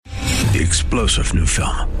The explosive new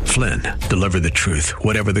film, Flynn, deliver the truth,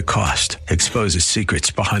 whatever the cost, exposes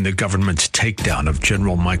secrets behind the government's takedown of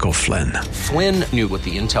General Michael Flynn. Flynn knew what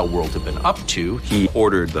the intel world had been up to. He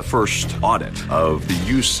ordered the first audit of the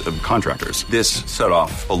use of contractors. This set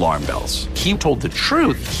off alarm bells. He told the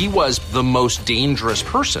truth. He was the most dangerous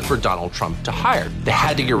person for Donald Trump to hire. They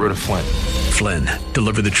had to get rid of Flynn. Flynn,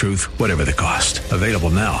 deliver the truth, whatever the cost. Available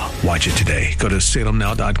now. Watch it today. Go to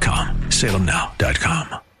salemnow.com.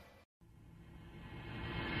 salemnow.com.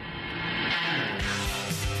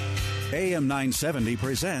 AM 970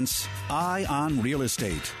 presents Eye on Real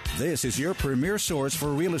Estate. This is your premier source for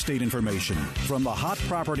real estate information. From the hot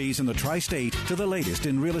properties in the tri-state to the latest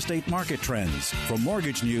in real estate market trends. From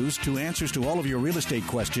mortgage news to answers to all of your real estate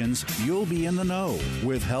questions, you'll be in the know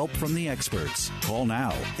with help from the experts. Call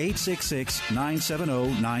now,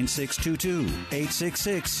 866-970-9622.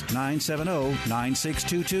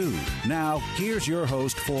 866-970-9622. Now, here's your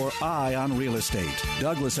host for Eye on Real Estate,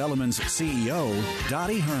 Douglas Elliman's CEO,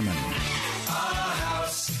 Dottie Herman.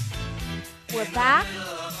 We're back,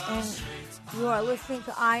 and you are listening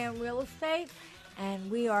to Eye on Real Estate,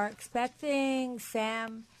 and we are expecting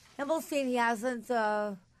Sam Himmelstein. He hasn't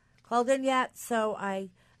called in yet, so I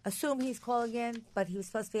assume he's calling in, but he was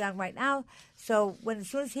supposed to be on right now. So as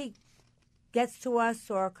soon as he gets to us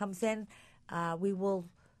or comes in, we will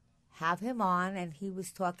have him on, and he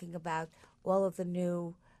was talking about all of the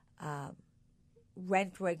new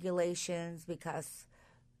rent regulations because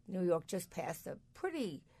New York just passed a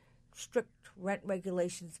pretty strict rent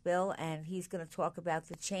regulations bill, and he's going to talk about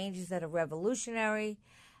the changes that are revolutionary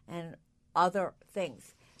and other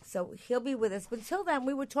things. So he'll be with us. But until then,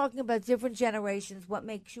 we were talking about different generations, what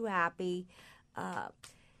makes you happy.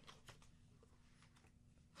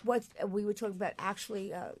 What we were talking about,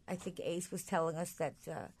 actually, I think Ace was telling us that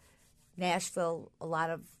Nashville, a lot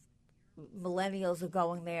of millennials are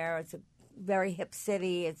going there. It's a very hip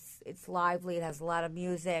city. It's lively. It has a lot of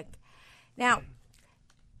music. Now,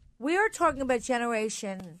 we are talking about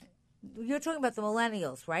generation. You're talking about the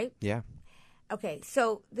millennials, right? Yeah. Okay.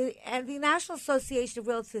 So the National Association of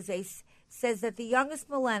Realtors says that the youngest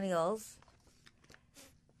millennials,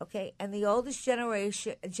 okay, and the oldest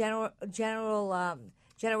generation, Generation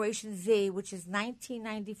Z, which is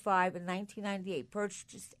 1995 and 1998,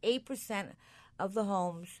 purchased 8% of the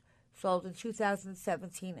homes sold in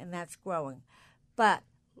 2017, and that's growing. But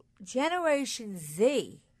Generation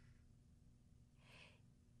Z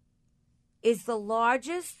is the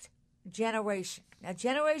largest generation. Now,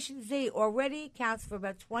 Generation Z already accounts for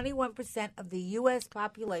about 21% of the U.S.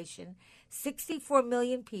 population, 64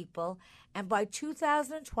 million people, and by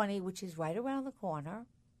 2020, which is right around the corner,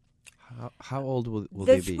 how old will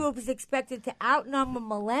they be? This group is expected to outnumber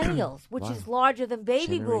millennials, which Wow. is larger than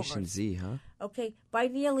baby Generation boomers. Z, huh? Okay, by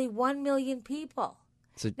nearly 1 million people.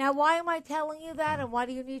 So, Now, why am I telling you that, and why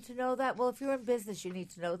do you need to know that? Well, if you're in business, you need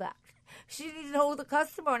to know that. You need to know the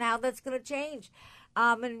customer and how that's going to change.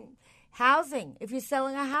 And housing, if you're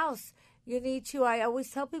selling a house, you need to, I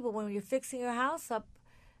always tell people, when you're fixing your house up,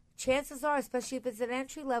 chances are, especially if it's an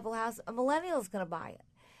entry-level house, a millennial is going to buy it.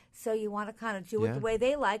 So you want to kind of do it the way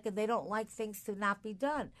they like, and they don't like things to not be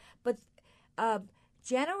done. But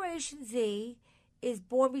Generation Z is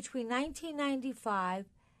born between 1995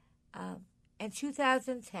 and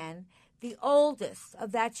 2010. The oldest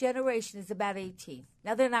of that generation is about 18.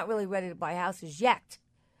 Now, they're not really ready to buy houses yet,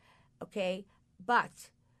 okay?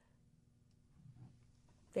 But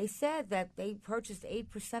they said that they purchased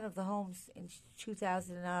 8% of the homes in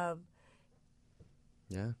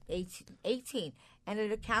 2018, and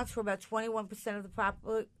it accounts for about 21% of the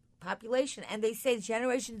population. And they say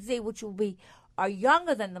Generation Z, which are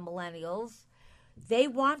younger than the millennials, they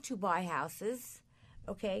want to buy houses,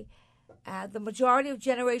 okay? The majority of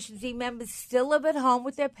Generation Z members still live at home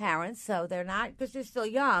with their parents, so they're not, because they're still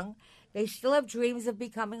young, they still have dreams of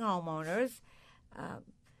becoming homeowners.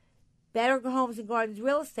 Better Homes and Gardens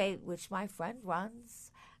Real Estate, which my friend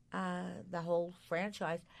runs, the whole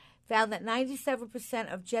franchise, found that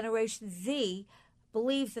 97% of Generation Z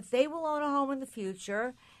believes that they will own a home in the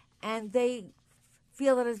future, and they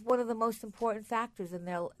feel that it's one of the most important factors in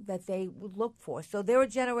that they would look for. So they're a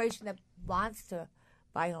generation that wants to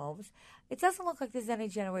buy homes. It doesn't look like there's any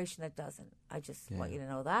generation that doesn't. I just want you to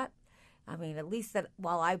know that. I mean, at least that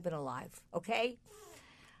while I've been alive, okay?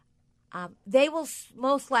 They will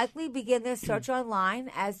most likely begin their search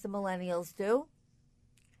online, as the millennials do.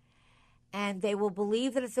 And they will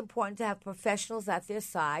believe that it's important to have professionals at their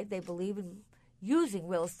side. They believe in using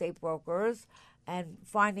real estate brokers and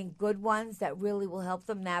finding good ones that really will help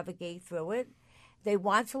them navigate through it. They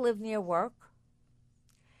want to live near work.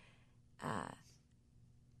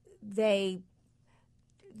 They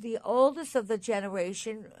the oldest of the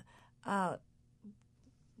generation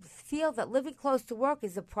feel that living close to work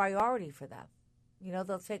is a priority for them. You know,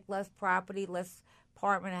 they'll take less property, less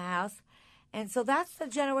apartment, a house. And so that's the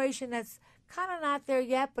generation that's kind of not there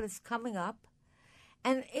yet, but it's coming up.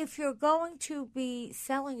 And if you're going to be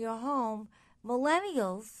selling your home,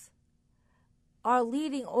 millennials are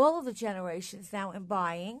leading all of the generations now in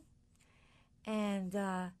buying. And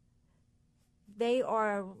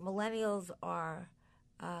millennials are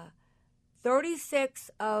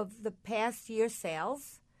 36 of the past year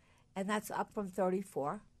sales, and that's up from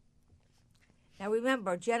 34. Now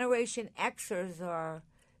remember, Generation Xers are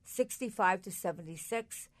 65 to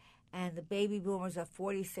 76, and the baby boomers are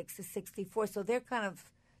 46 to 64. So they're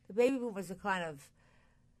the baby boomers are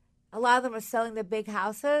a lot of them are selling their big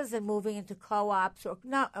houses and moving into co-ops or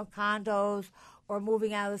condos, or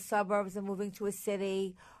moving out of the suburbs and moving to a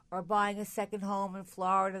city, or buying a second home in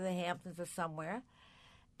Florida, the Hamptons, or somewhere.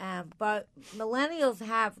 But millennials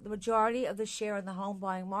have the majority of the share in the home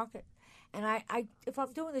buying market. And if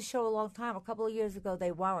I'm doing this show a long time, a couple of years ago,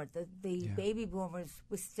 they weren't. The baby boomers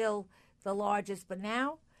were still the largest, but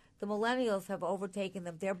now the millennials have overtaken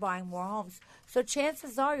them. They're buying more homes. So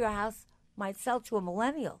chances are your house might sell to a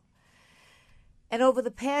millennial. And over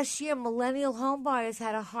the past year, millennial home buyers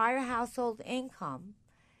had a higher household income.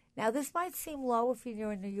 Now, this might seem low if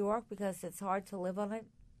you're in New York because it's hard to live on it,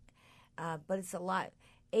 but it's a lot.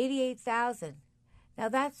 $88,000. Now,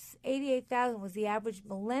 that's $88,000 was the average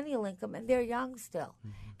millennial income, and they're young still.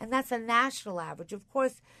 Mm-hmm. And that's a national average. Of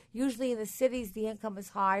course, usually in the cities, the income is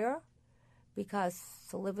higher because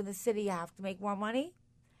to live in the city, you have to make more money.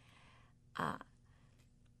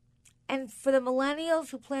 And for the millennials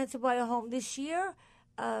who plan to buy a home this year,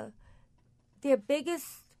 their biggest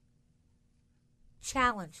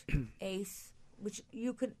challenge, ACE, which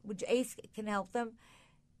ACE can help them,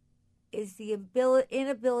 is the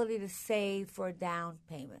inability to save for a down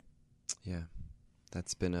payment. Yeah,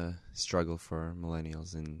 that's been a struggle for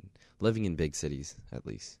millennials and living in big cities, at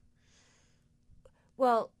least.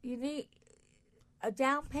 Well, you need a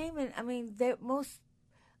down payment. I mean, most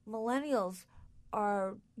millennials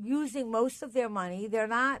are using most of their money. They're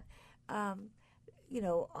not, on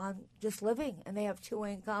just living, and they have two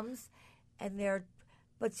incomes,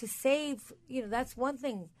 but to save, that's one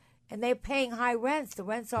thing. And they're paying high rents. The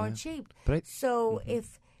rents aren't cheap. So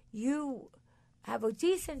if you have a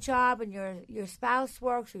decent job and your spouse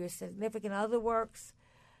works or your significant other works,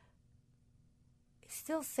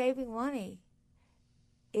 still saving money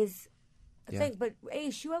is a thing. But,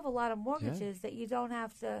 Ace, you have a lot of mortgages that you don't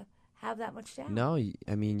have to have that much down. No,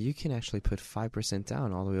 I mean, you can actually put 5%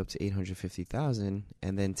 down all the way up to $850,000,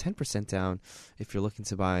 and then 10% down if you're looking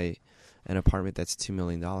to buy an apartment that's $2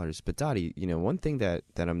 million. But Dottie, one thing that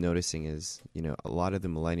I'm noticing is, a lot of the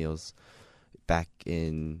millennials back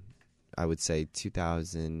in, I would say,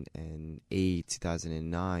 2008,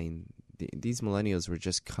 2009, these millennials were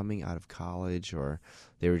just coming out of college or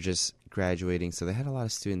they were just graduating, so they had a lot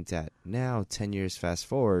of student debt. Now, 10 years fast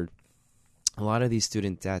forward, a lot of these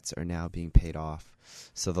student debts are now being paid off.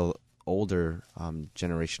 So the older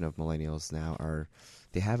generation of millennials now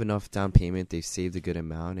they have enough down payment, they've saved a good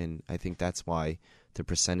amount, and I think that's why the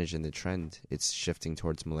percentage and the trend, it's shifting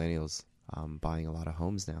towards millennials buying a lot of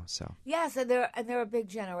homes now. So yes, and they're a big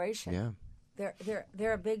generation. Yeah,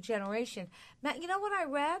 they're a big generation. Matt, you know what I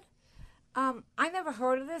read? I never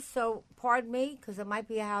heard of this, so pardon me, because it might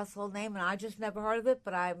be a household name, and I just never heard of it.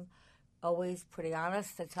 But I'm always pretty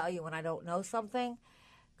honest to tell you when I don't know something,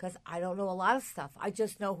 because I don't know a lot of stuff. I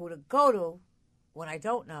just know who to go to when I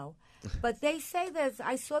don't know. But they say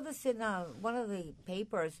I saw this in one of the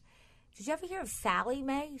papers. Did you ever hear of Sallie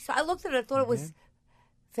Mae? So I looked at it, I thought it was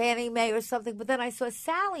Fannie Mae or something, but then I saw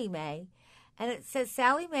Sallie Mae, and it says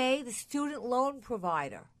Sallie Mae, the student loan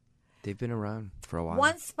provider. They've been around for a while.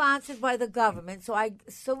 Once sponsored by the government, so I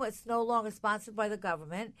assume it's no longer sponsored by the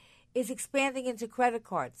government, is expanding into credit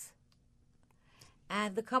cards.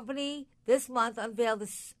 And the company this month unveiled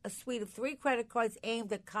a suite of 3 credit cards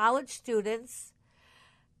aimed at college students,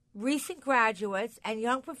 recent graduates, and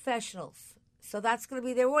young professionals. So that's going to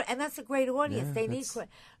be their audience, and that's a great audience. Yeah, they need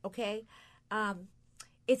okay.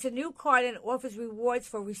 It's a new card and it offers rewards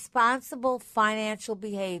for responsible financial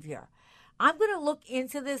behavior. I'm going to look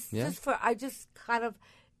into this I just kind of,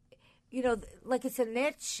 like it's a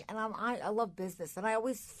niche, and I love business, and I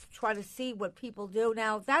always try to see what people do.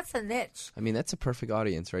 Now, that's a niche. I mean, that's a perfect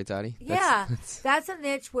audience, right, Dottie? Yeah, that's a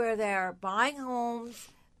niche where they're buying homes,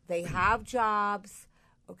 they have jobs.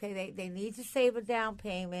 Okay, they need to save a down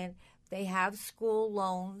payment. They have school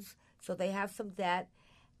loans, so they have some debt.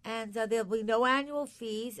 And there'll be no annual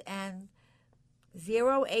fees and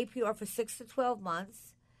 0 APR for 6 to 12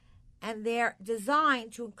 months. and they're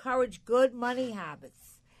designed to encourage good money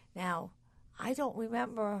habits. Now, I don't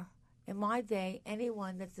remember in my day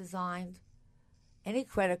anyone that designed any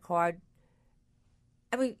credit card.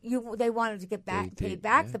 I mean, they wanted to get paid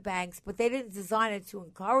back the banks, but they didn't design it to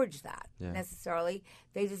encourage that necessarily.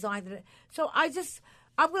 They designed it. So I'm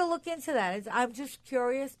going to look into that. I'm just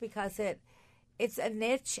curious because it's a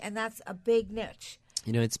niche, and that's a big niche.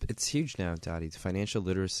 You know, it's huge now, Dottie. Financial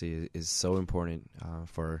literacy is so important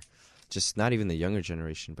for just not even the younger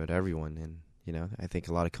generation, but everyone. And, you know, I think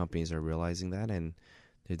a lot of companies are realizing that, and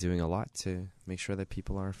they're doing a lot to make sure that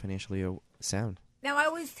people are financially sound. Now, I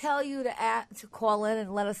always tell you to call in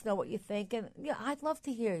and let us know what you think. And yeah, I'd love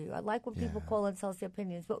to hear you. I like when people call in and tell us their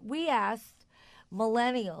opinions. But we asked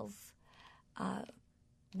millennials,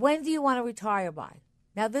 when do you want to retire by?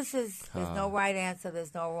 Now, there's no right answer.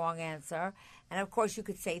 There's no wrong answer. And, of course, you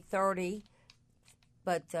could say 30,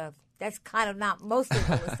 but that's kind of not mostly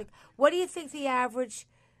realistic. What do you think the average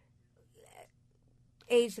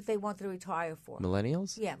age that they want to retire for?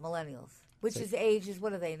 Millennials? Yeah, millennials. Which is ages,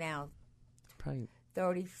 what are they now? Probably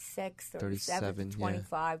 36, 37,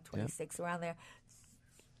 25, 26, around there.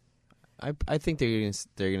 I think they're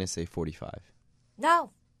gonna say 45.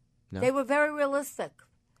 No, they were very realistic.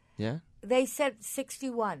 Yeah? They said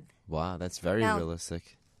 61. Wow, that's very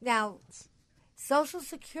realistic. Now, Social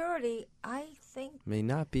Security, I think... may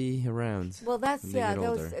not be around. Well, that's,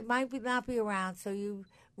 it might not be around, so you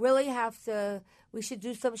really have to... We should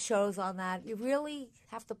do some shows on that. You really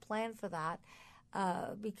have to plan for that.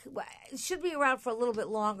 Because it should be around for a little bit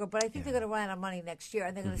longer, but I think they're going to run out of money next year,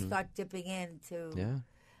 and they're going to start dipping into... Yeah.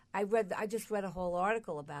 I just read a whole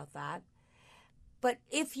article about that. But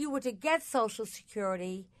if you were to get Social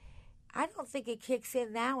Security, I don't think it kicks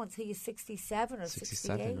in now until you're 67 or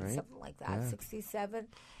 68, right? Something like that, 67.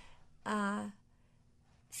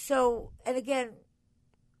 So, and again,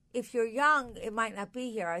 if you're young, it might not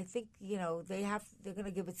be here. I think, they're going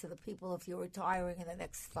to give it to the people if you're retiring in the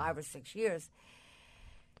next 5 or 6 years.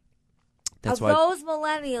 Those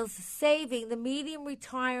millennials saving, the median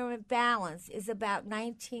retirement balance is about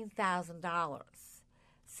 $19,000.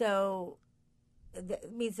 So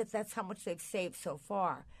that means that's how much they've saved so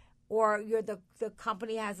far. Or the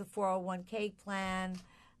company has a 401k plan.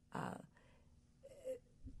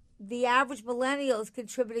 The average millennial is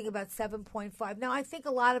contributing about 7.5. Now, I think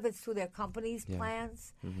a lot of it's through their company's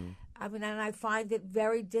plans. Mm-hmm. I mean, and I find it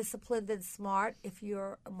very disciplined and smart if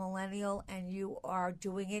you're a millennial and you are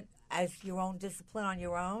doing it as your own discipline on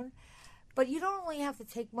your own. But you don't only have to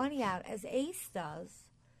take money out, as ACE does.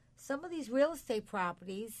 Some of these real estate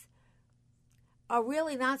properties are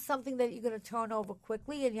really not something that you're going to turn over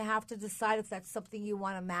quickly, and you have to decide if that's something you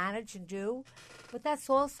want to manage and do. But that's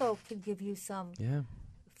also can give you some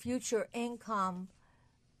future income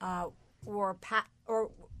or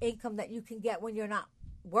income that you can get when you're not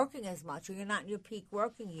working as much or you're not in your peak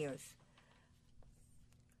working years.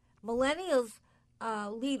 Millennials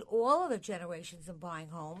lead all other generations in buying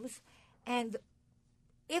homes, and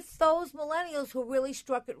if those millennials who really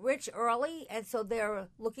struck it rich early, and so they're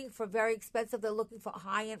looking for very expensive, they're looking for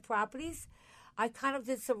high-end properties, I kind of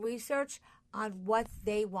did some research on what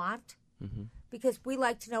they want, because we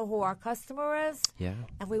like to know who our customer is,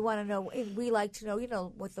 and we like to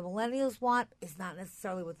know, what the millennials want is not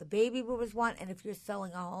necessarily what the baby boomers want, and if you're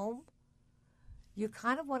selling a home, you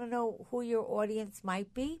kind of want to know who your audience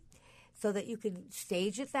might be so that you can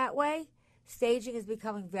stage it that way. Staging is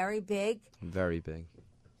becoming very big. Very big.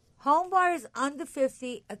 Home buyers under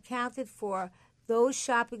 50 accounted for those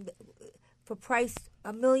shopping for price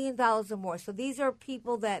 $1 million or more. So these are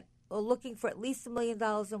people that are looking for at least $1 million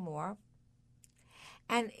or more.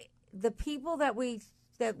 And the people that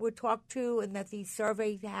were talked to and that the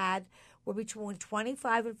survey had were between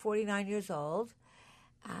 25 and 49 years old.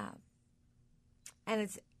 And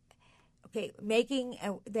it's they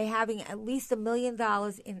having at least $1 million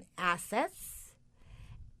in assets.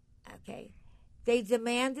 Okay. They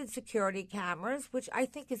demanded security cameras, which I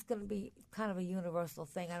think is going to be kind of a universal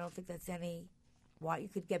thing. I don't think that's you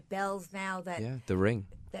could get bells now that the ring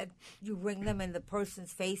that you ring them and the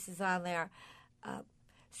person's face is on there.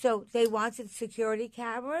 So they wanted security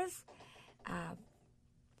cameras.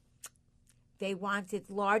 They wanted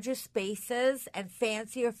larger spaces and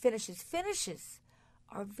fancier finishes. Finishes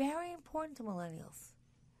are very important to millennials.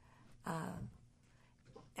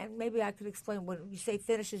 And maybe I could explain when you say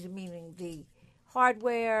finishes, meaning the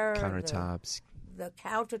hardware, countertops, the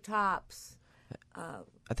countertops.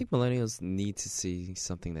 I think millennials need to see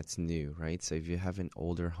something that's new, right? So if you have an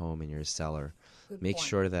older home and you're a seller, make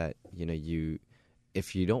sure that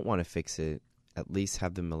if you don't want to fix it, at least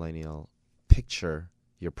have the millennial picture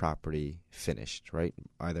your property finished, right?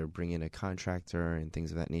 Either bring in a contractor and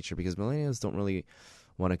things of that nature, because millennials don't really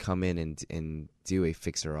want to come in and do a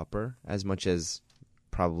fixer-upper as much as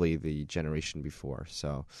probably the generation before.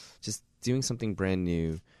 So just doing something brand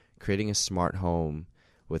new, creating a smart home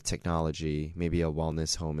with technology, maybe a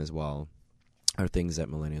wellness home as well, are things that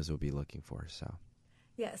millennials will be looking for. So,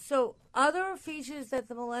 yeah. So other features that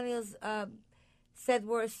the millennials said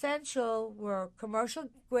were essential were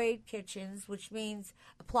commercial-grade kitchens, which means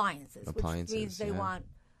appliances, which means they want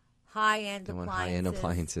high-end appliances. High-end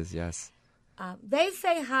appliances, yes. They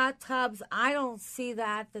say hot tubs. I don't see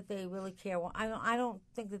that they really care. I don't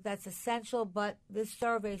think that that's essential, but this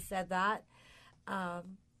survey said that.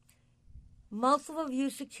 Multiple view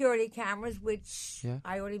security cameras, which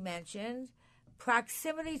I already mentioned.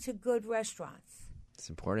 Proximity to good restaurants. It's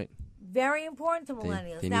important. Very important to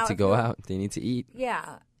millennials. They need to go out. They need to eat.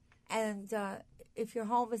 Yeah. And if your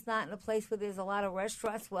home is not in a place where there's a lot of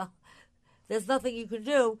restaurants, well, there's nothing you can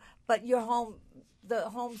do. But your home, the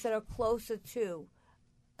homes that are closer to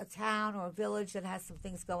a town or a village that has some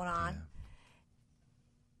things going on,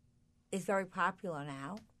 is very popular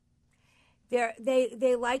now.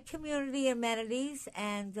 They like community amenities,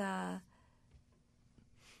 and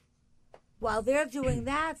while they're doing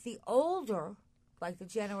that, the older, like the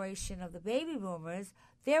generation of the baby boomers,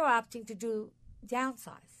 they're opting to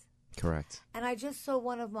downsize. Correct. And I just saw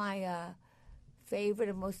one of my favorite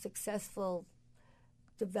and most successful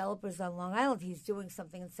developers on Long Island. He's doing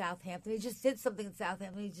something in Southampton. He just did something in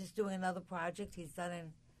Southampton. He's just doing another project. He's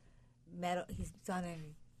done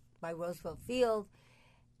in by Roosevelt Field.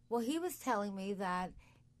 Well, he was telling me that,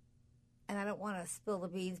 and I don't want to spill the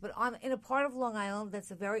beans, but in a part of Long Island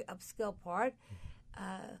that's a very upscale part,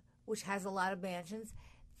 which has a lot of mansions,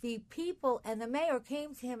 the people and the mayor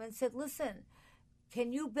came to him and said, listen,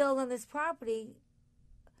 can you build on this property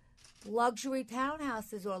luxury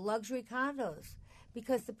townhouses or luxury condos?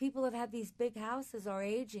 Because the people that have these big houses are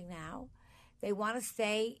aging now. They want to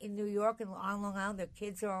stay in New York and on Long Island. Their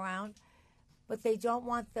kids are around. But they don't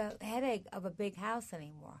want the headache of a big house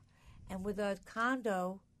anymore. And with a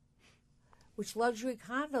condo, which luxury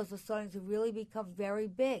condos are starting to really become very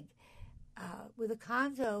big, with a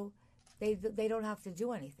condo, they don't have to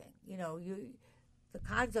do anything. You know, the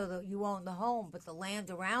condo, you own the home, but the land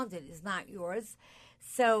around it is not yours.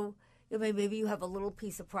 So maybe you have a little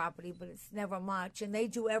piece of property, but it's never much. And they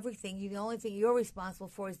do everything. The only thing you're responsible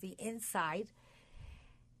for is the inside.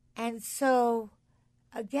 And so,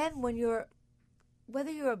 again,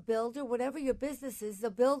 whether you're a builder, whatever your business is, the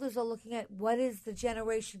builders are looking at what is the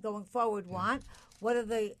generation going forward want, what do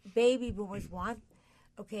the baby boomers want,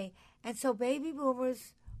 okay? And so baby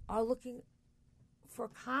boomers are looking for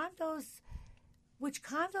condos, which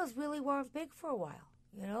condos really weren't big for a while.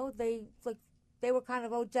 You know, they were kind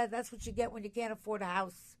of, that's what you get when you can't afford a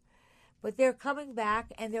house. But they're coming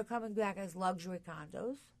back, and they're coming back as luxury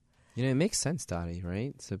condos. You know, it makes sense, Dottie,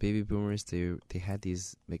 right? So baby boomers, they had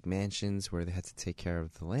these McMansions where they had to take care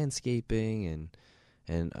of the landscaping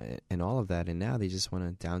and all of that, and now they just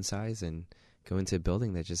want to downsize and go into a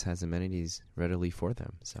building that just has amenities readily for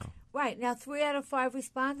them. So right. Now, 3 out of 5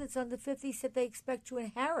 respondents under 50 said they expect to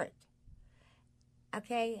inherit,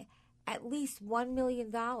 okay, at least $1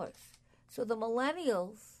 million. So the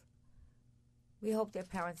millennials, we hope their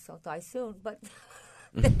parents don't die soon, but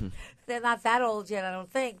they're not that old yet, I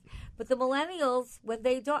don't think. But the millennials, when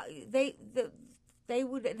they die, they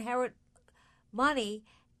would inherit money,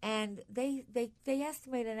 and they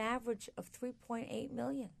estimate an average of $3.8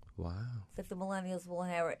 million. Wow. That the millennials will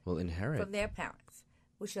inherit. From their parents,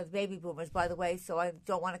 which are the baby boomers, by the way. So I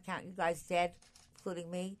don't want to count you guys dead, including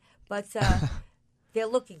me. But they're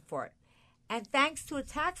looking for it. And thanks to a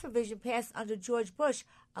tax revision passed under George Bush,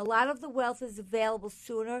 a lot of the wealth is available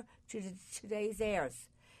sooner to today's heirs.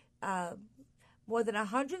 More than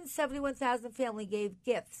 171,000 families gave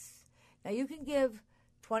gifts. Now, you can give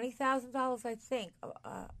 $20,000, I think,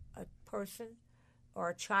 a person or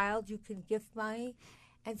a child. You can gift money.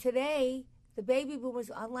 And today, the baby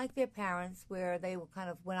boomers, unlike their parents, where they were kind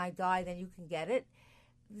of, when I die, then you can get it.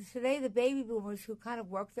 Today, the baby boomers who kind of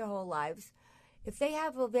work their whole lives, if they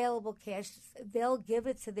have available cash, they'll give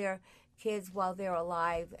it to their kids while they're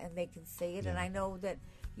alive, and they can see it. Yeah. And I know that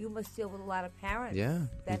you must deal with a lot of parents. Yeah,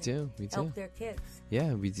 that we help their kids.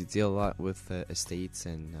 Yeah, we deal a lot with estates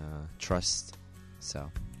and trust.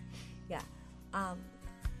 So. Yeah,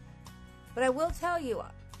 but I will tell you,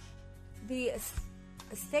 the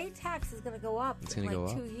estate tax is going to go up in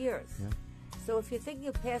like 2 years. Yeah. So if you're thinking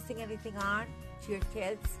of passing anything on to your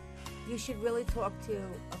kids, you should really talk to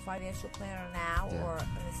a financial planner now or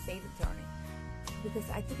an estate attorney. because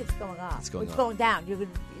I think it's going up. It's going up. Going down. You're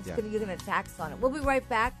gonna tax on it. We'll be right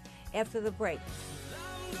back after the break.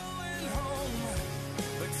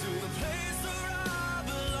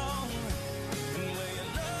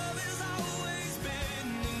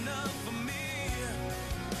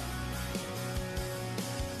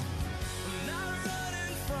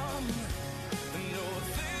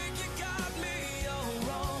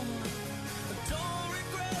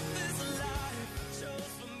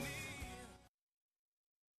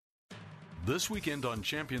 This weekend on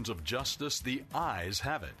Champions of Justice, the eyes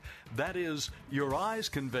have it. That is, your eyes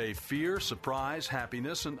convey fear, surprise,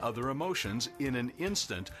 happiness, and other emotions in an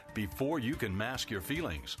instant before you can mask your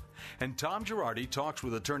feelings. And Tom Girardi talks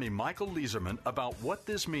with attorney Michael Lieserman about what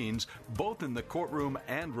this means both in the courtroom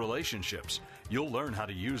and relationships. You'll learn how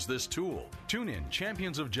to use this tool. Tune in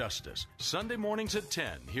Champions of Justice, Sunday mornings at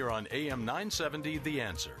 10 here on AM 970, The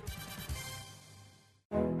Answer.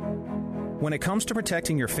 When it comes to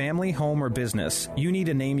protecting your family, home, or business, you need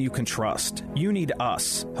a name you can trust. You need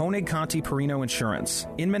us, Honig Conti Perino Insurance.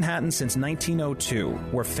 In Manhattan since 1902,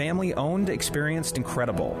 we're family-owned, experienced, and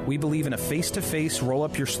credible. We believe in a face-to-face,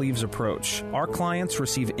 roll-up-your-sleeves approach. Our clients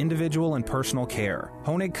receive individual and personal care.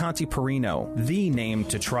 Honig Conti Perino, the name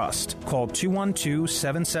to trust. Call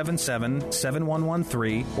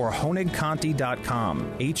 212-777-7113 or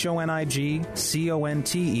honigconti.com.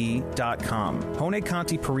 HONIGCONTE.com. Honig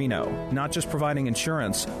Conti Perino, not just providing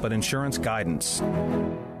insurance, but insurance guidance.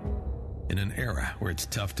 In an era where it's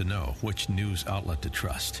tough to know which news outlet to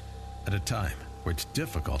trust, at a time where it's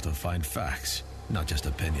difficult to find facts, not just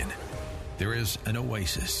opinion, there is an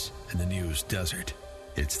oasis in the news desert.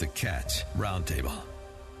 It's the Katz Roundtable.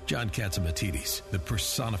 John Catsimatidis, the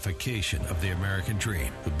personification of the American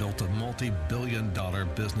dream, who built a multi-billion-dollar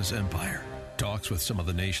business empire, talks with some of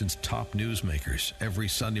the nation's top newsmakers every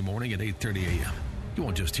Sunday morning at 8:30 a.m. You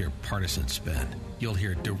won't just hear partisan spin. You'll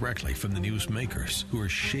hear directly from the newsmakers who are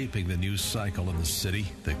shaping the news cycle in the city,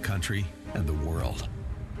 the country, and the world.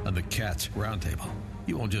 On the Katz Roundtable,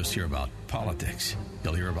 you won't just hear about politics.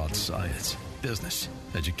 You'll hear about science, business,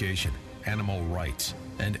 education, animal rights,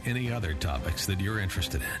 and any other topics that you're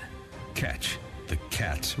interested in. Catch the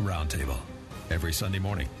Katz Roundtable every Sunday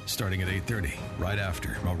morning, starting at 8:30, right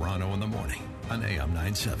after Morano in the Morning on AM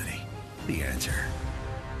 970. The Answer.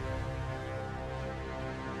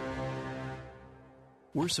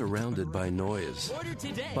 We're surrounded by noise,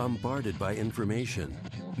 bombarded by information,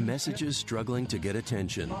 messages struggling to get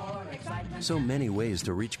attention. So many ways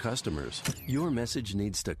to reach customers. Your message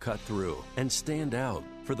needs to cut through and stand out.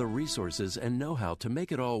 For the resources and know-how to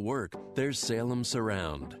make it all work, there's Salem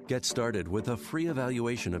Surround. Get started with a free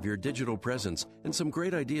evaluation of your digital presence and some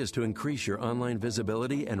great ideas to increase your online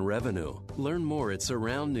visibility and revenue. Learn more at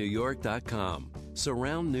surroundnewyork.com.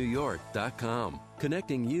 Surroundnewyork.com.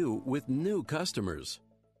 Connecting you with new customers.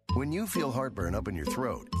 When you feel heartburn up in your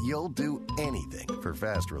throat, you'll do anything for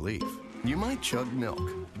fast relief. You might chug milk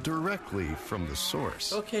directly from the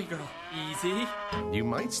source. Okay, girl. Easy. You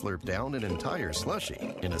might slurp down an entire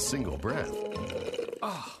slushie in a single breath.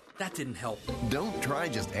 Oh, that didn't help. Don't try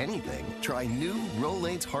just anything. Try new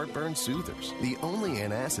Rolaids Heartburn Soothers, the only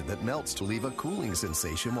antacid that melts to leave a cooling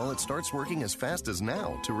sensation while it starts working as fast as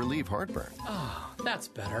now to relieve heartburn. Oh, that's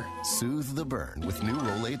better. Soothe the burn with new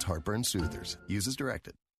Rolaids Heartburn Soothers. Use as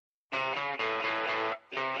directed.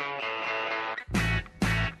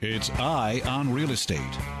 It's Eye on Real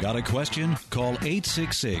Estate. Got a question? Call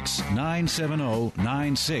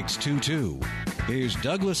 866-970-9622. Here's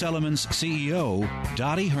Douglas Elliman's CEO,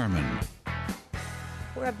 Dottie Herman.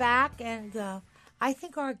 We're back, and I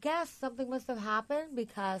think our guest, something must have happened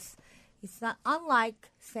because it's not unlike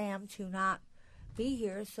Sam to not be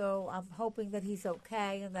here, so I'm hoping that he's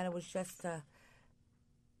okay and that it was just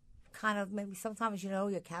kind of maybe sometimes, you know,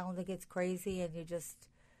 your calendar gets crazy and you just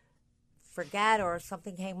forget, or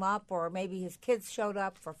something came up, or maybe his kids showed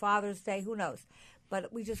up for Father's Day, who knows.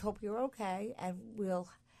 But we just hope you're okay, and we'll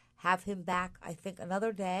have him back, I think,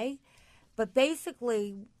 another day. But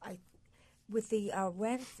basically, with the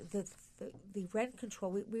rent, the rent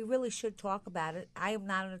control, we really should talk about it. I am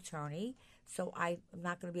not an attorney, so I am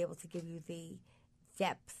not going to be able to give you the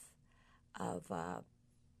depth of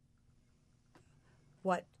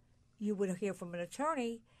what you would hear from an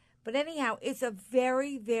attorney. But anyhow, it's a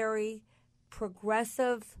very, very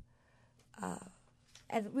progressive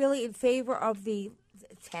and really in favor of the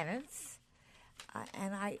tenants.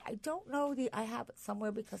 And I don't know, I have it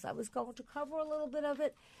somewhere because I was going to cover a little bit of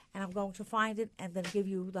it, and I'm going to find it and then give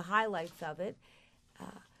you the highlights of it.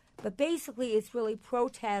 But basically, it's really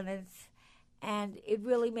pro-tenants, And it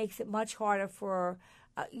really makes it much harder for,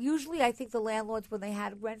 usually I think the landlords, when they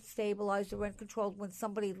had rent stabilized or rent controlled, when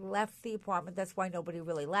somebody left the apartment, that's why nobody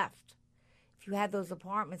really left. If you had those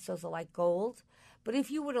apartments, those are like gold. But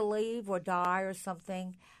if you were to leave or die or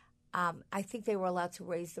something, I think they were allowed to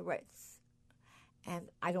raise the rents. And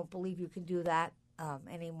I don't believe you can do that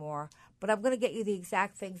anymore. But I'm going to get you the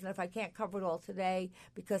exact things. And if I can't cover it all today,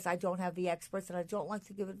 because I don't have the experts and I don't like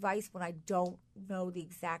to give advice when I don't know the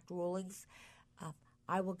exact rulings,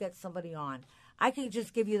 I will get somebody on. I can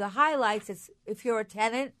just give you the highlights. If you're a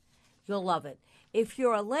tenant, you'll love it. If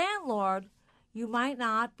you're a landlord, you might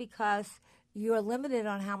not, because you're limited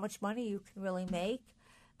on how much money you can really make.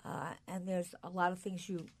 And there's a lot of things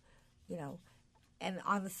you know. And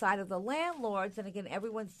on the side of the landlords, and again,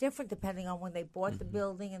 everyone's different depending on when they bought the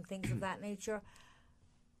building and things of that nature.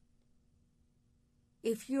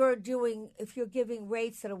 If you're giving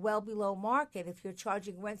rates that are well below market, if you're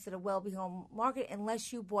charging rents that are well below market,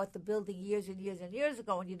 unless you bought the building years and years and years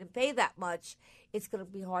ago and you didn't pay that much, it's going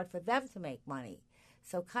to be hard for them to make money.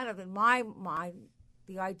 So kind of in my mind,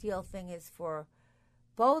 the ideal thing is for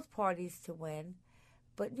both parties to win.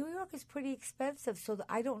 But New York is pretty expensive, so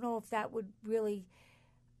I don't know if that would really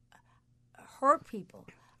hurt people.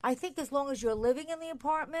 I think as long as you're living in the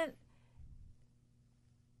apartment,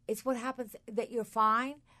 it's what happens that you're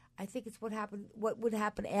fine. I think it's what would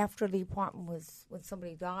happen after the apartment was when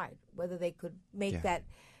somebody died, whether they could make that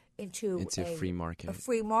into a free market. A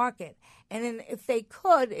free market. And then if they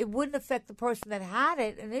could, it wouldn't affect the person that had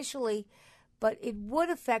it initially, but it would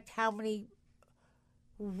affect how many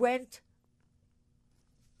rent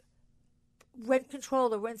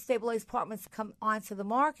controlled or rent stabilized apartments come onto the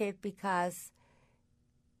market, because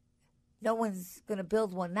no one's going to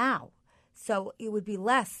build one now. So it would be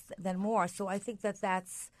less than more. So I think that's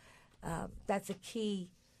a key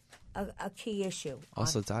issue.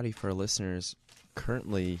 Also, Dottie, for our listeners,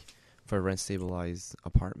 currently for a rent stabilized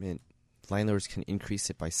apartment, landlords can increase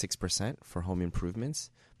it by 6% for home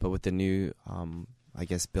improvements. But with the new,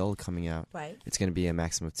 bill coming out, it's going to be a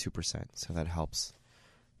maximum of 2%. So that helps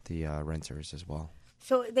the renters as well.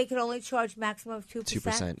 So they can only charge maximum of 2%?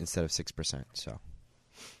 2% instead of 6%. So.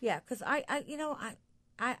 Yeah, because I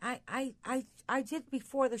did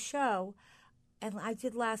before the show, and I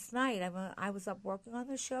did last night. I was up working on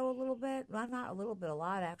the show a little bit. Well, not a little bit, a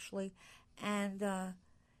lot actually. And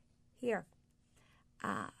here,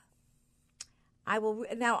 I will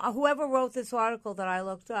now. Whoever wrote this article that I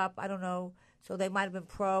looked up, I don't know. So they might have been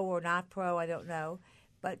pro or not pro. I don't know,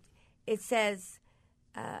 but it says.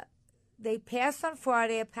 They passed on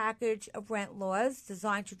Friday a package of rent laws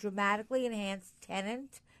designed to dramatically enhance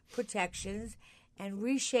tenant protections and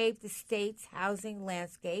reshape the state's housing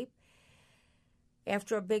landscape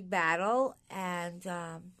after a big battle. And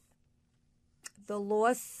the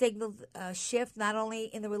law signaled a shift not only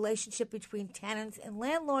in the relationship between tenants and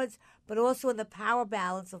landlords, but also in the power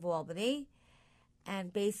balance of Albany.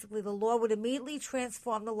 And basically, the law would immediately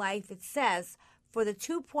transform the life, it says, for the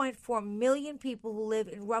 2.4 million people who live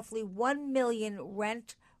in roughly 1 million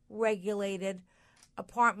rent-regulated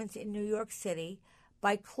apartments in New York City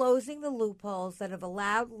by closing the loopholes that have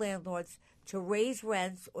allowed landlords to raise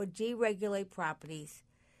rents or deregulate properties.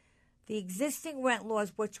 The existing rent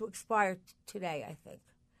laws were to expire today, I think.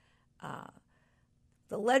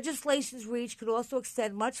 The legislation's reach could also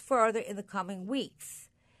extend much further in the coming weeks.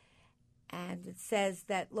 And it says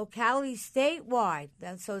that localities statewide,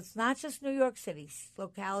 and so it's not just New York City,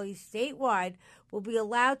 localities statewide will be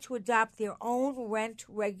allowed to adopt their own rent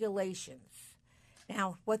regulations.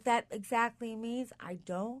 Now, what that exactly means, I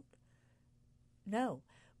don't know,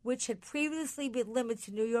 which had previously been limited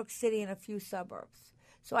to New York City and a few suburbs.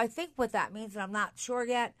 So I think what that means, and I'm not sure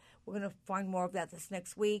yet, we're going to find more of that this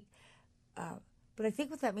next week, but I think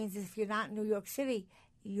what that means is if you're not in New York City,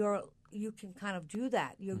 you can kind of do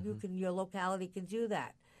that. Your locality can do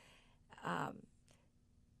that.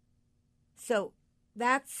 So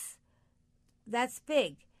that's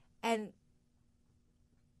big. And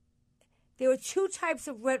there are two types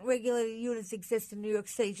of rent-regulated units exist in New York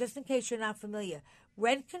City, just in case you're not familiar.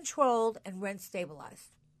 Rent-controlled and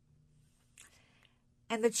rent-stabilized.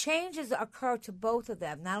 And the changes occur to both of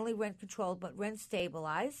them, not only rent-controlled but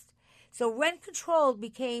rent-stabilized. So rent-controlled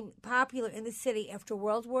became popular in the city after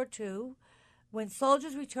World War II, when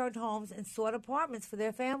soldiers returned homes and sought apartments for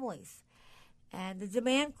their families. And the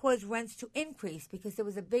demand caused rents to increase because there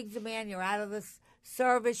was a big demand. You're out of the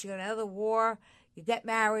service, you're out of the war, you get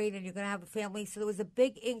married, and you're going to have a family. So there was a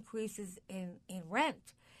big increases in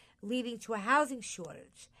rent, leading to a housing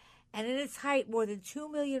shortage. And in its height, more than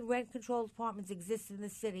 2 million rent-controlled apartments existed in the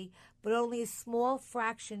city, but only a small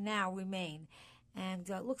fraction now remain. And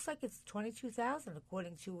it looks like it's 22,000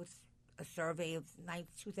 according to a survey of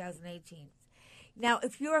 2018. Now,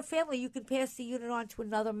 if you're a family, you can pass the unit on to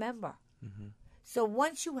another member. Mm-hmm. So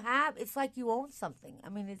once you have, it's like you own something. I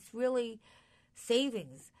mean, it's really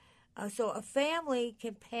savings. So a family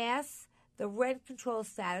can pass the rent control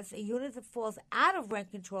status. A unit that falls out of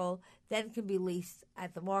rent control then can be leased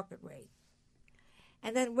at the market rate.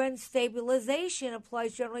 And then rent stabilization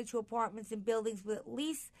applies generally to apartments in buildings with at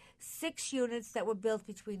least 6 units that were built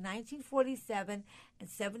between 1947 and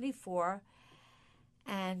 74,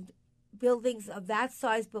 and buildings of that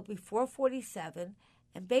size built before 47.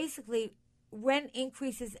 And basically, rent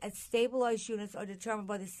increases at stabilized units are determined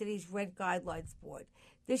by the city's Rent Guidelines Board.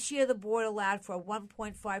 This year, the board allowed for a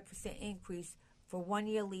 1.5% increase for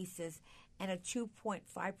 1-year leases and a 2.5%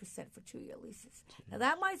 for 2-year leases. Now,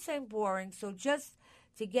 that might seem boring, so just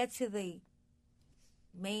to get to the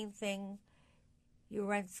main thing, your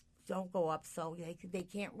rents don't go up, so they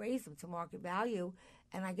can't raise them to market value.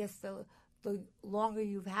 And I guess the longer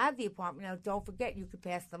you've had the apartment, now don't forget you could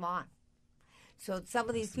pass them on. So some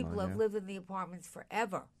of these people have lived in the apartments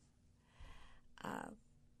forever.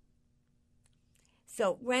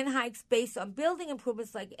 So rent hikes based on building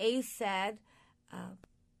improvements, like Ace said,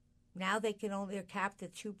 now they're capped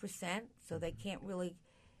at 2%, so they can't really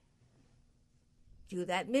do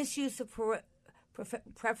that. Misuse of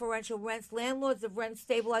preferential rents. Landlords of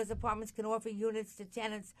rent-stabilized apartments can offer units to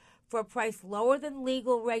tenants for a price lower than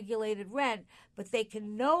legal regulated rent, but they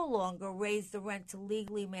can no longer raise the rent to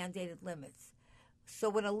legally mandated limits. So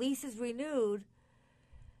when a lease is renewed,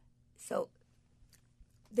 so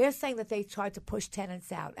they're saying that they tried to push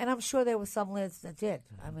tenants out. And I'm sure there were some landlords that did.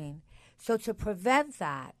 I mean, so to prevent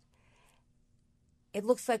that, it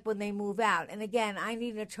looks like when they move out, and again, I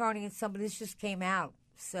need an attorney and somebody, this just came out.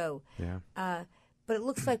 So, yeah. But it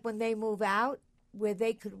looks like when they move out, where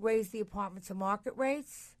they could raise the apartment to market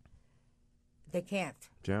rates, they can't.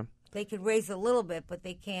 Yeah. They could raise it a little bit, but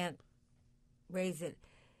they can't raise it.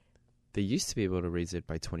 They used to be able to raise it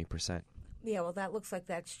by 20%. Yeah, well, that looks like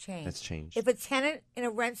that's changed. That's changed. If a tenant in a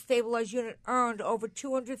rent-stabilized unit earned over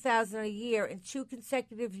 $200,000 a year in 2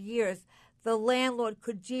 consecutive years, the landlord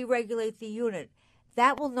could deregulate the unit.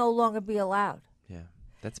 That will no longer be allowed. Yeah,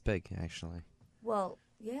 that's big, actually. Well,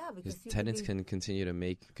 yeah, because tenants can continue to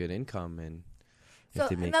make good income, and so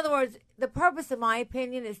in other words, the purpose, in my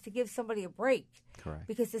opinion, is to give somebody a break. Correct.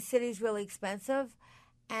 Because the city's really expensive,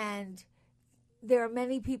 and there are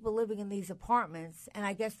many people living in these apartments, and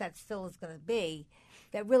I guess that still is going to be,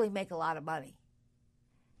 that really make a lot of money.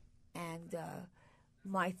 And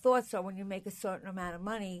my thoughts are, when you make a certain amount of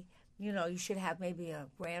money, you should have maybe a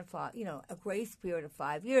a grace period of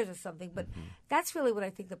 5 years or something. But that's really what I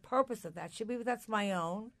think the purpose of that should be. But that's my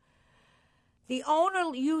own. The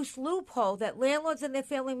owner use loophole that landlords and their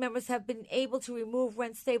family members have been able to remove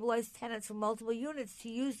rent-stabilized tenants from multiple units to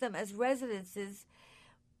use them as residences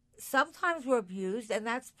sometimes were abused, and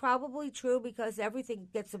that's probably true because everything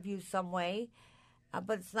gets abused some way.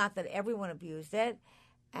 But it's not that everyone abused it.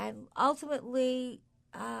 And ultimately,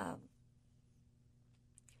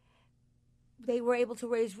 they were able to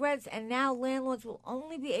raise rents, and now landlords will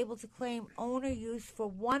only be able to claim owner use for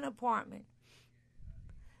one apartment.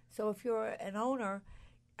 So if you're an owner,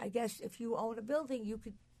 I guess if you own a building, you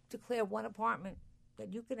could declare one apartment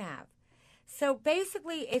that you can have. So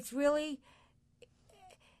basically, it's really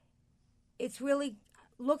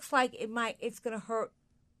looks like it's going to hurt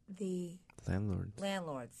the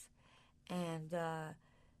landlords. And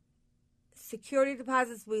security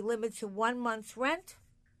deposits will be limited to 1 month's rent.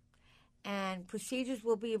 And procedures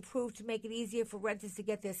will be improved to make it easier for renters to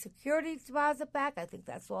get their security deposit back. I think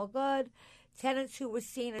that's all good. Tenants who were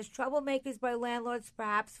seen as troublemakers by landlords,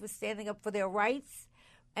 perhaps for standing up for their rights,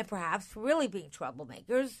 and perhaps for really being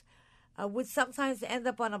troublemakers, would sometimes end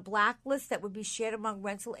up on a blacklist that would be shared among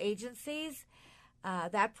rental agencies.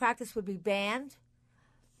 That practice would be banned.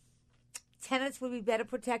 Tenants would be better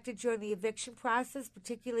protected during the eviction process,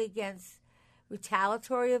 particularly against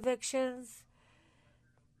retaliatory evictions.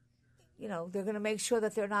 They're going to make sure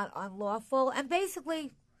that they're not unlawful. And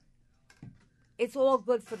basically, it's all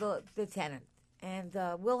good for the tenant. And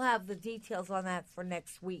we'll have the details on that for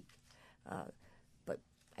next week. But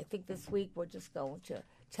I think this week we're just going to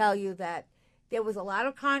tell you that there was a lot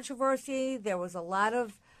of controversy. There was a lot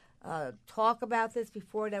of talk about this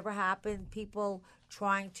before it ever happened. People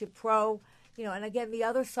trying to and again, the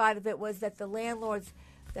other side of it was that the landlords,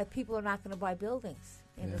 that people are not going to buy buildings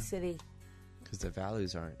in the city. Because the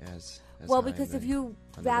values aren't as well, high because if you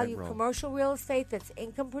value commercial real estate that's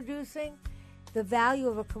income producing, the value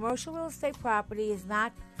of a commercial real estate property is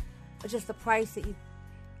not just the price that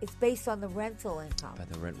it's based on the rental income. By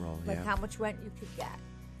the rent roll, like how much rent you could get.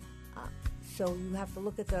 So you have to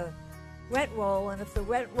look at the rent roll, and if the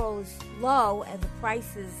rent roll is low and the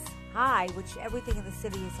price is high, which everything in the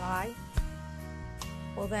city is high,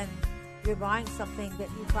 well then you're buying something that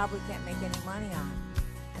you probably can't make any money on.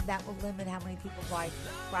 And that will limit how many people buy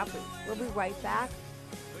properties. We'll be right back.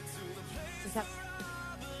 Just have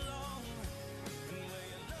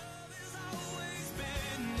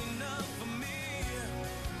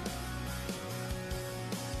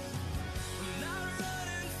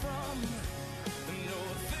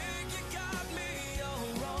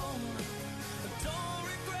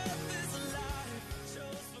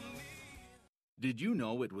Did you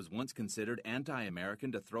know it was once considered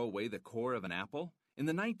anti-American to throw away the core of an apple? In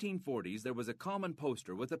the 1940s, there was a common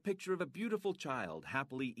poster with a picture of a beautiful child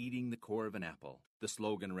happily eating the core of an apple. The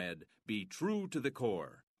slogan read, "Be true to the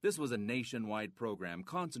core." This was a nationwide program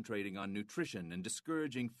concentrating on nutrition and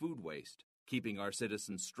discouraging food waste. Keeping our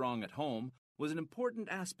citizens strong at home was an important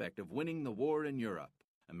aspect of winning the war in Europe.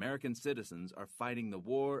 American citizens are fighting the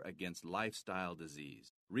war against lifestyle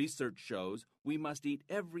disease. Research shows we must eat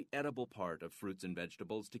every edible part of fruits and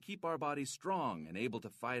vegetables to keep our bodies strong and able to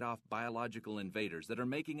fight off biological invaders that are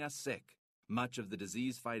making us sick. Much of the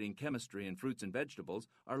disease-fighting chemistry in fruits and vegetables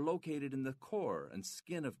are located in the core and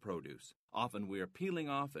skin of produce. Often we are peeling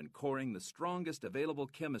off and coring the strongest available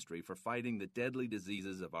chemistry for fighting the deadly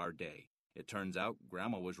diseases of our day. It turns out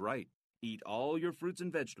Grandma was right. Eat all your fruits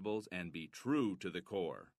and vegetables and be true to the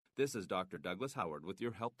core. This is Dr. Douglas Howard with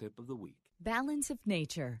your Health Tip of the Week. Balance of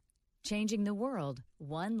Nature, changing the world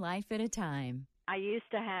one life at a time. I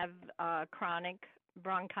used to have chronic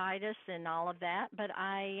bronchitis and all of that, but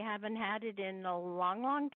I haven't had it in a long,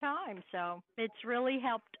 long time. So it's really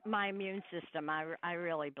helped my immune system. I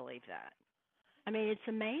really believe that. I mean, it's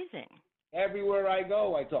amazing. Everywhere I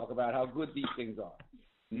go, I talk about how good these things are.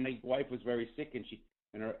 My wife was very sick, and she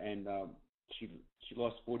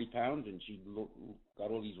lost 40 pounds, and she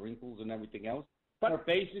got all these wrinkles and everything else. But her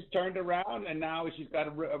face is turned around, and now she's got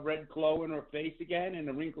a red glow in her face again, and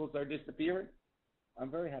the wrinkles are disappearing.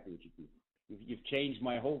 I'm very happy with you people. You've changed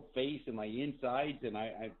my whole face and my insides, and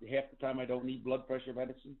I half the time I don't need blood pressure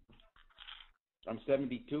medicine. I'm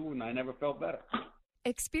 72, and I never felt better.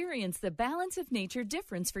 Experience the Balance of Nature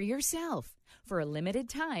difference for yourself. For a limited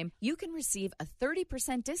time, you can receive a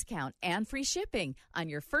 30% discount and free shipping on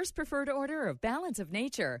your first preferred order of Balance of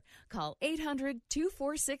Nature. Call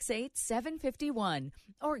 800-2468-751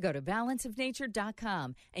 or go to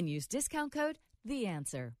balanceofnature.com and use discount code THE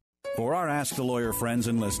ANSWER. For our Ask the Lawyer friends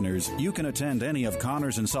and listeners, you can attend any of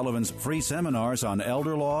Connors and Sullivan's free seminars on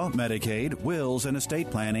elder law, Medicaid, wills and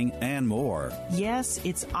estate planning, and more. Yes,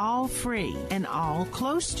 it's all free and all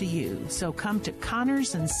close to you. So come to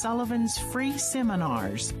Connors and Sullivan's free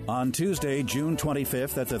seminars. On Tuesday, June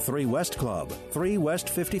 25th at the 3 West Club, 3 West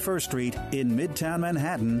 51st Street in Midtown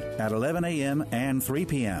Manhattan at 11 a.m. and 3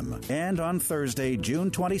 p.m. And on Thursday,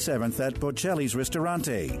 June 27th at Bocelli's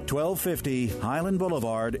Ristorante, 1250 Highland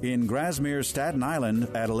Boulevard in Grasmere, Staten Island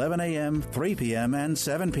at 11 a.m., 3 p.m., and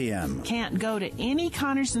 7 p.m. Can't go to any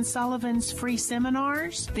Connors & Sullivan's free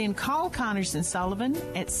seminars? Then call Connors & Sullivan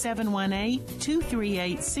at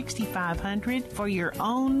 718-238-6500 for your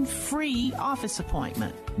own free office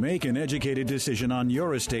appointment. Make an educated decision on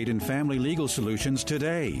your estate and family legal solutions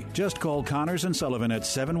today. Just call Connors & Sullivan at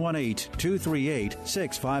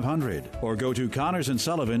 718-238-6500 or go to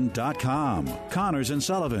ConnorsandSullivan.com. Connors &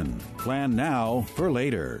 Sullivan. Plan now for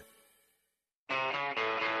later.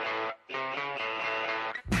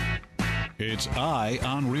 It's Eye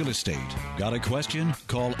on Real Estate. Got a question?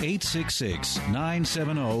 Call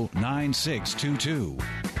 866-970-9622.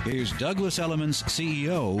 Here's Douglas Elliman's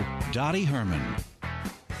CEO, Dottie Herman.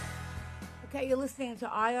 Okay, you're listening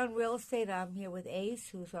to Eye on Real Estate. I'm here with Ace,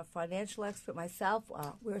 who's our financial expert, myself.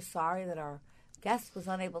 We're sorry that our guest was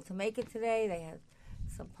unable to make it today. They had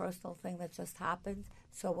some personal thing that just happened,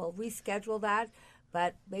 so we'll reschedule that.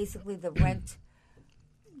 But basically, the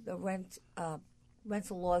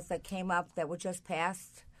rental laws that came up that were just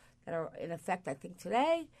passed, that are in effect, I think,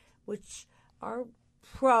 today, which are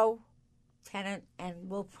pro-tenant, and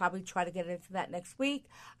we'll probably try to get into that next week.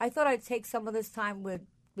 I thought I'd take some of this time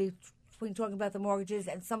between talking about the mortgages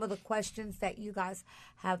and some of the questions that you guys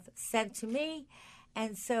have sent to me.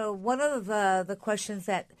 And so one of the questions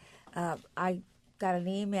that I got an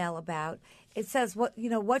email about, it says,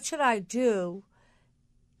 what should I do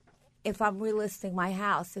if I'm relisting my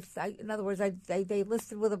house? In other words, they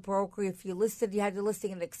listed with a broker. If you listed, you had your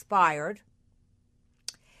listing and it expired.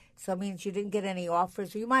 So it means you didn't get any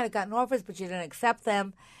offers. Or you might have gotten offers, but you didn't accept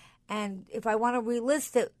them. And if I want to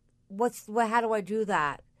relist it, how do I do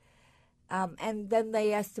that? And then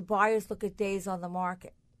they asked the buyers look at days on the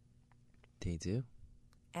market. They do.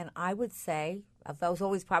 And I would say, there's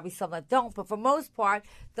always probably some that don't, but for most part,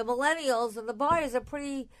 the millennials and the buyers are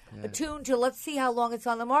pretty attuned to, let's see how long it's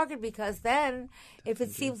on the market, because then if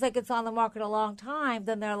it seems like it's on the market a long time,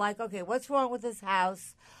 then they're like, okay, what's wrong with this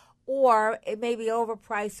house? Or it may be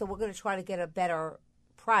overpriced, so we're going to try to get a better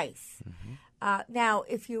price. Now,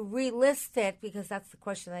 if you relist it, because that's the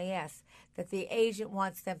question they ask, that the agent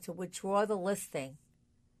wants them to withdraw the listing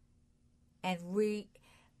and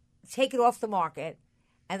take it off the market,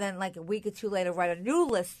 and then like a week or two later write a new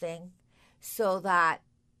listing so that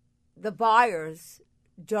the buyers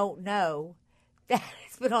don't know that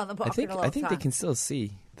it's been on the market a long time. I think they can still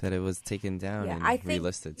see that it was taken down and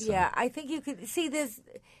relisted. So. Yeah, I think you could see this.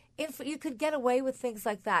 You could get away with things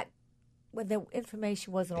like that when the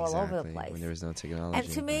information wasn't all over the place. When there was no technology. And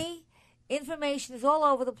to me, information is all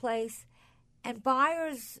over the place, and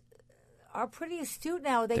buyers are pretty astute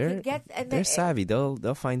now. They're savvy. They'll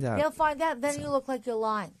find out. They'll find out. Then you look like you're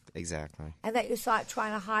lying. Exactly. And that you're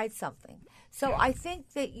trying to hide something. So I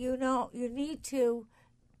think that you need to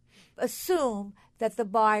assume that the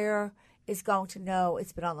buyer is going to know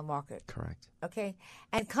it's been on the market. Correct. Okay?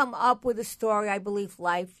 And come up with a story. I believe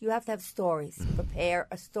life, you have to have stories. Prepare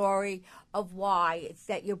a story of why. It's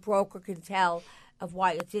that your broker can tell of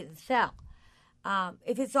why it didn't sell.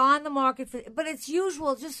 If it's on the market, but it's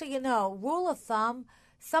usual, just so you know, rule of thumb,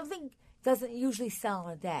 something doesn't usually sell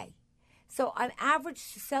in a day. So an average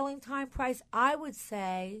selling time price, I would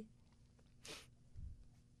say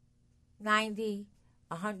 90,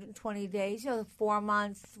 120 days, 4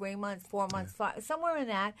 months, 3 months, 4 months, 5, somewhere in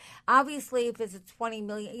that. Obviously, if it's a 20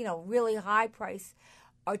 million, really high price,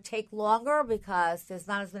 or take longer because there's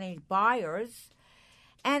not as many buyers.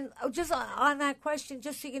 And just on that question,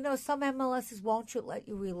 just so you know, some MLSs won't let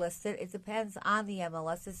you relist it. It depends on the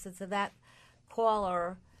MLS. So to that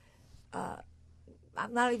caller,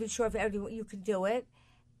 I'm not even sure if you can do it.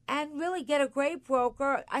 And really get a great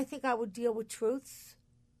broker. I think I would deal with truths.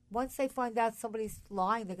 Once they find out somebody's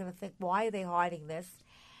lying, they're going to think, why are they hiding this?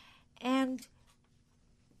 And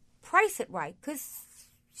price it right, because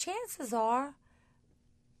chances are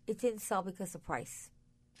it didn't sell because of price.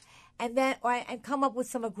 And then, and come up with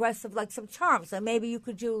some aggressive, like some terms. And maybe you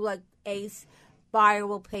could do like ACE, buyer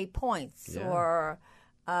will pay points, or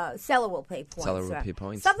seller will pay points. Seller will pay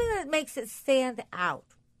points. Something that makes it stand out.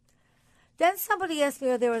 Then somebody asked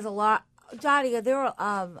me, there was a lot, Dottie, there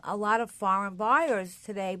are a lot of foreign buyers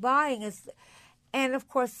today buying. And of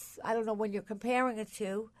course, I don't know when you're comparing it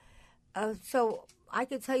to. So I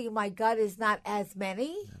can tell you my gut is not as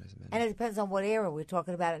many. And it depends on what area we're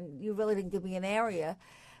talking about. And you really didn't give me an area.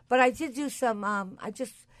 But I did do some, I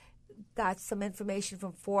just got some information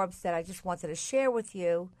from Forbes that I just wanted to share with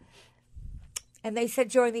you. And they said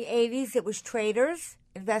during the 80s, it was traders,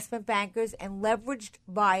 investment bankers, and leveraged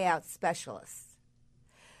buyout specialists.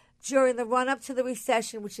 During the run-up to the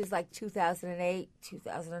recession, which is like 2008,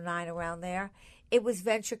 2009, around there, it was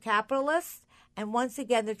venture capitalists, and once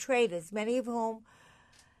again, the traders, many of whom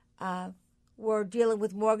were dealing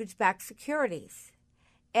with mortgage-backed securities.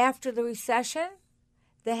 After the recession,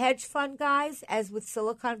 the hedge fund guys, as with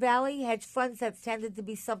Silicon Valley, hedge funds have tended to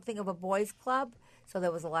be something of a boys' club, so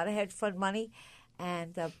there was a lot of hedge fund money.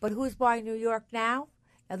 And but who's buying New York now?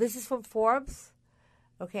 Now, this is from Forbes,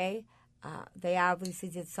 okay? They obviously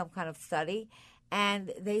did some kind of study.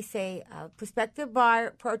 And they say prospective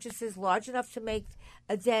buyer purchases large enough to make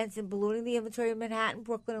a dent in ballooning the inventory of Manhattan,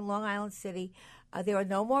 Brooklyn, and Long Island City. There are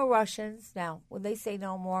no more Russians. Now, when they say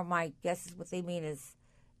no more, my guess is what they mean is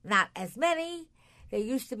not as many. There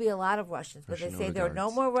used to be a lot of Russians, but they say there are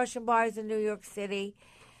no more Russian buyers in New York City.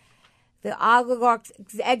 The oligarchs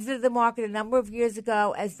exited the market a number of years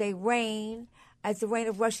ago as the reign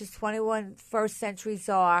of Russia's 21st century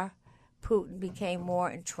czar, Putin, became more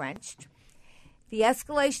entrenched. The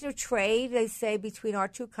escalation of trade, they say, between our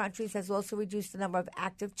two countries has also reduced the number of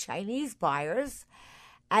active Chinese buyers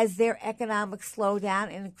as their economic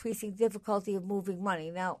slowdown and increasing difficulty of moving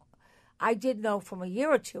money. Now, I did know from a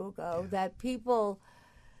year or two ago that the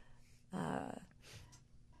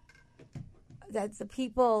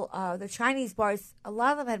Chinese buyers, a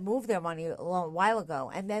lot of them had moved their money a long while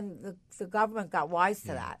ago, and then the government got wise to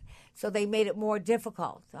that. So they made it more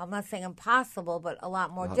difficult. I'm not saying impossible, but a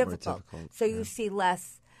lot more difficult. So you see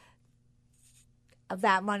less of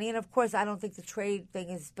that money. And, of course, I don't think the trade thing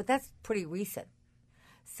is, but that's pretty recent.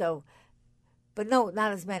 So, but no,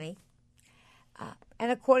 not as many.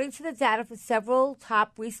 And according to the data from several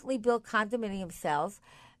top recently built condominium sales,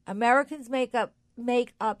 Americans make up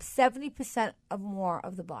 70% of more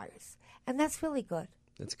of the buyers. And that's really good.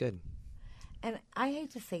 That's good. and I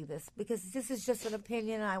hate to say this because this is just an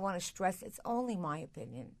opinion, and I want to stress it's only my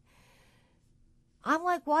opinion. I'm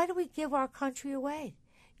like, why do we give our country away?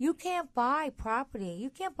 You can't buy property. You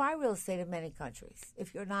can't buy real estate in many countries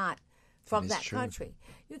if you're not from that country.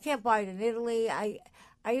 You can't buy it in Italy. I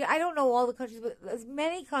don't know all the countries, but there's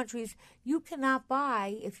many countries you cannot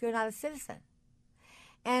buy if you're not a citizen.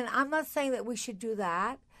 And I'm not saying that we should do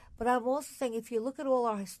that, but I'm also saying if you look at all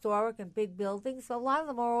our historic and big buildings, a lot of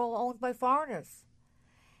them are all owned by foreigners.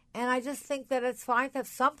 And I just think that it's fine to have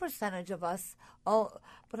some percentage of us,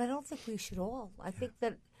 but I don't think we should all. I think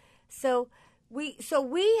that, so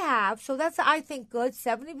that's, I think, good.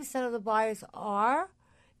 70% of the buyers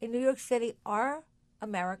in New York City are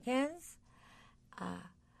Americans.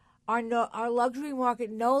 Our luxury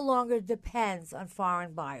market no longer depends on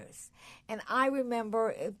foreign buyers. And I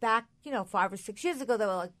remember back, 5 or 6 years ago, they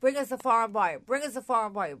were like, bring us a foreign buyer, bring us a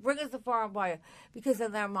foreign buyer, bring us a foreign buyer. Because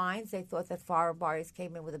in their minds, they thought that foreign buyers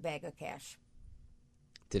came in with a bag of cash.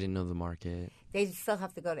 Didn't know the market. They still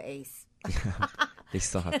have to go to Ace. They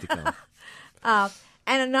still have to go.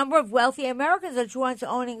 And a number of wealthy Americans are drawn to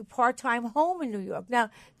owning a part-time home in New York. Now,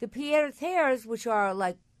 the pied-à-terres, which are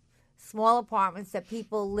like small apartments that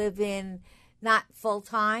people live in, not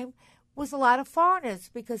full-time, was a lot of foreigners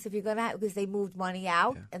because because they moved money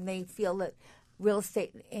out and they feel that real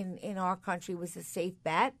estate in our country was a safe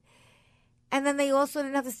bet. And then they also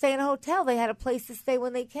didn't have to stay in a hotel. They had a place to stay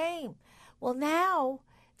when they came. Well, now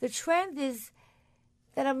the trend is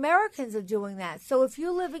that Americans are doing that. So if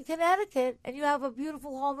you live in Connecticut and you have a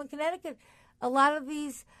beautiful home in Connecticut, a lot of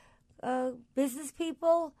these business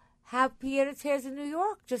people have pied-à-terres in New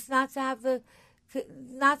York, just not to have to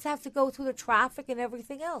go through the traffic and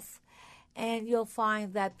everything else. And you'll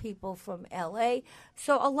find that people from L.A.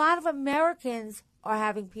 So a lot of Americans are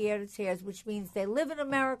having pied-à-terres, which means they live in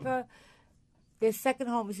America. Their second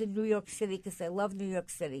home is in New York City because they love New York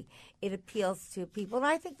City. It appeals to people, and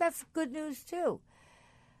I think that's good news too.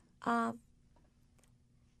 So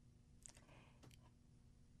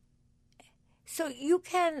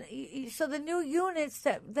the new units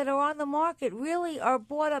that are on the market really are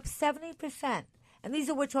bought up 70%. And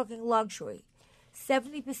we're talking luxury,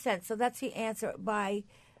 70%. So that's the answer by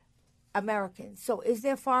Americans. So is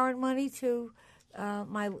there foreign money to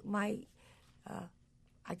my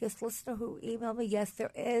I guess listener who emailed me? Yes,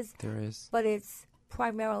 there is. There is. But it's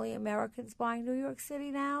primarily Americans buying New York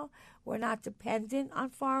City now. We're not dependent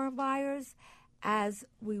on foreign buyers as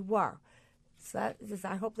we were. So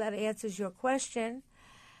I hope that answers your question.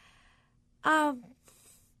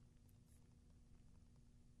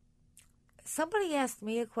 Somebody asked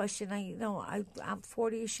me a question. I'm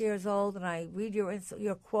 40-ish years old, and I read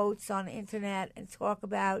your quotes on the internet and you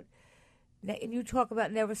talk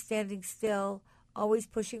about never standing still, always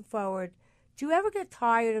pushing forward. Do you ever get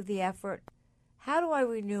tired of the effort? How do I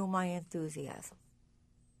renew my enthusiasm?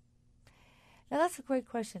 Now, that's a great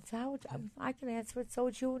question. So I can answer it. So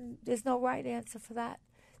would you. There's no right answer for that.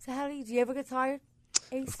 So do you ever get tired,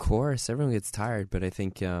 Ace? Of course. Everyone gets tired. But I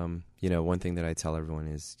think, one thing that I tell everyone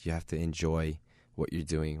is you have to enjoy what you're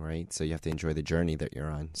doing, right? So you have to enjoy the journey that you're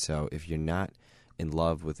on. So if you're not in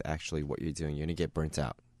love with actually what you're doing, you're going to get burnt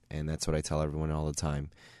out. And that's what I tell everyone all the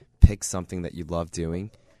time. Pick something that you love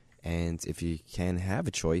doing. And if you can have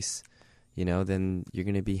a choice, then you're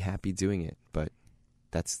going to be happy doing it. But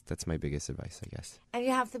that's my biggest advice, I guess. And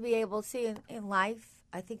you have to be able to, in life,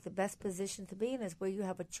 I think the best position to be in is where you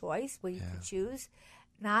have a choice, where you can choose.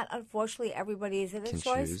 Not, unfortunately, everybody is in a choice.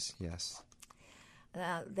 Can choose, yes.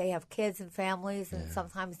 They have kids and families, and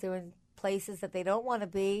sometimes they're in places that they don't want to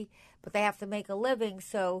be, but they have to make a living.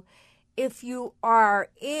 So if you are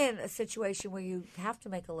in a situation where you have to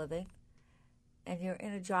make a living and you're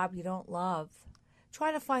in a job you don't love,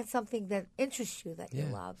 try to find something that interests you that you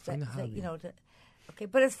love. Okay,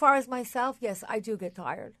 but as far as myself, yes, I do get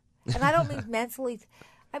tired. And I don't mean mentally.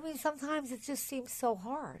 I mean, sometimes it just seems so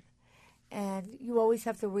hard. And you always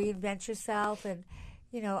have to reinvent yourself. And,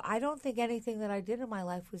 I don't think anything that I did in my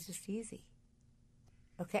life was just easy.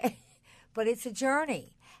 Okay? But it's a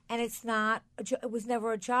journey. And it was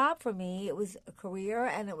never a job for me. It was a career,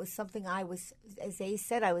 and it was something as Ace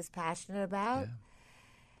said, I was passionate about.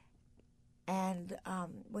 Yeah. And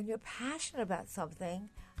when you're passionate about something,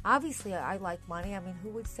 obviously I like money. I mean, who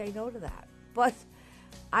would say no to that? But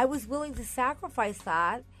I was willing to sacrifice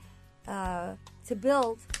that to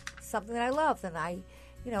build something that I loved. And I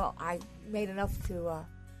made enough to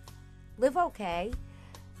live okay,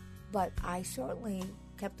 but I certainly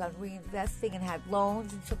kept on reinvesting and had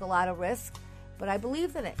loans and took a lot of risk, but I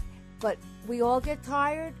believed in it. But we all get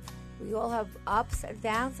tired. We all have ups and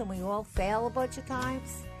downs, and we all fail a bunch of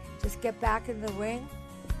times. Just get back in the ring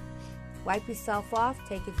wipe yourself off,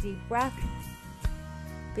 take a deep breath,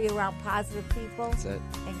 be around positive people, That's it.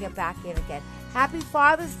 and get back in again. Happy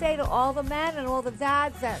Father's Day to all the men and all the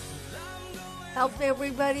dads that helped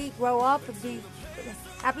everybody grow up and be.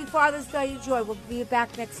 Happy Father's Day, enjoy. We'll be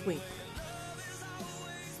back next week.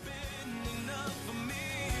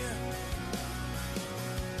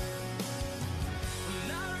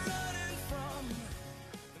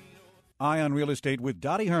 Eye on Real Estate with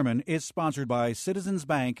Dottie Herman is sponsored by Citizens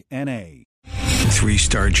Bank N.A.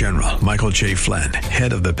 3-star General Michael J. Flynn,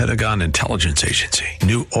 head of the Pentagon Intelligence Agency,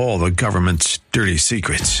 knew all the government's dirty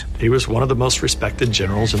secrets. He was one of the most respected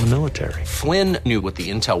generals in the military. Flynn knew what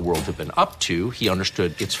the intel world had been up to. He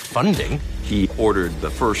understood its funding. He ordered the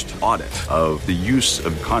first audit of the use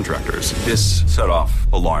of contractors. This set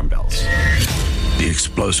off alarm bells. The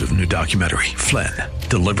explosive new documentary, Flynn,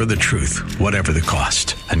 Deliver the Truth, Whatever the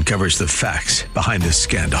Cost, uncovers the facts behind this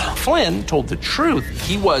scandal. Flynn told the truth.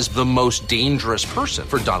 He was the most dangerous person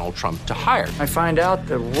for Donald Trump to hire. I find out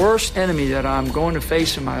the worst enemy that I'm going to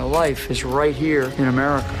face in my life is right here in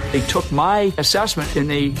America. They took my assessment and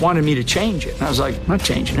they wanted me to change it. And I was like, I'm not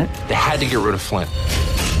changing it. They had to get rid of Flynn.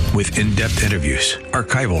 With in-depth interviews,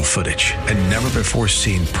 archival footage, and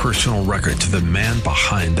never-before-seen personal records of the man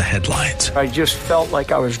behind the headlines. I just felt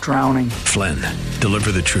like I was drowning. Flynn,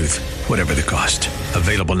 Deliver the Truth, Whatever the Cost.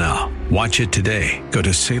 Available now. Watch it today. Go to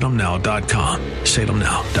salemnow.com.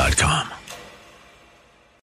 salemnow.com.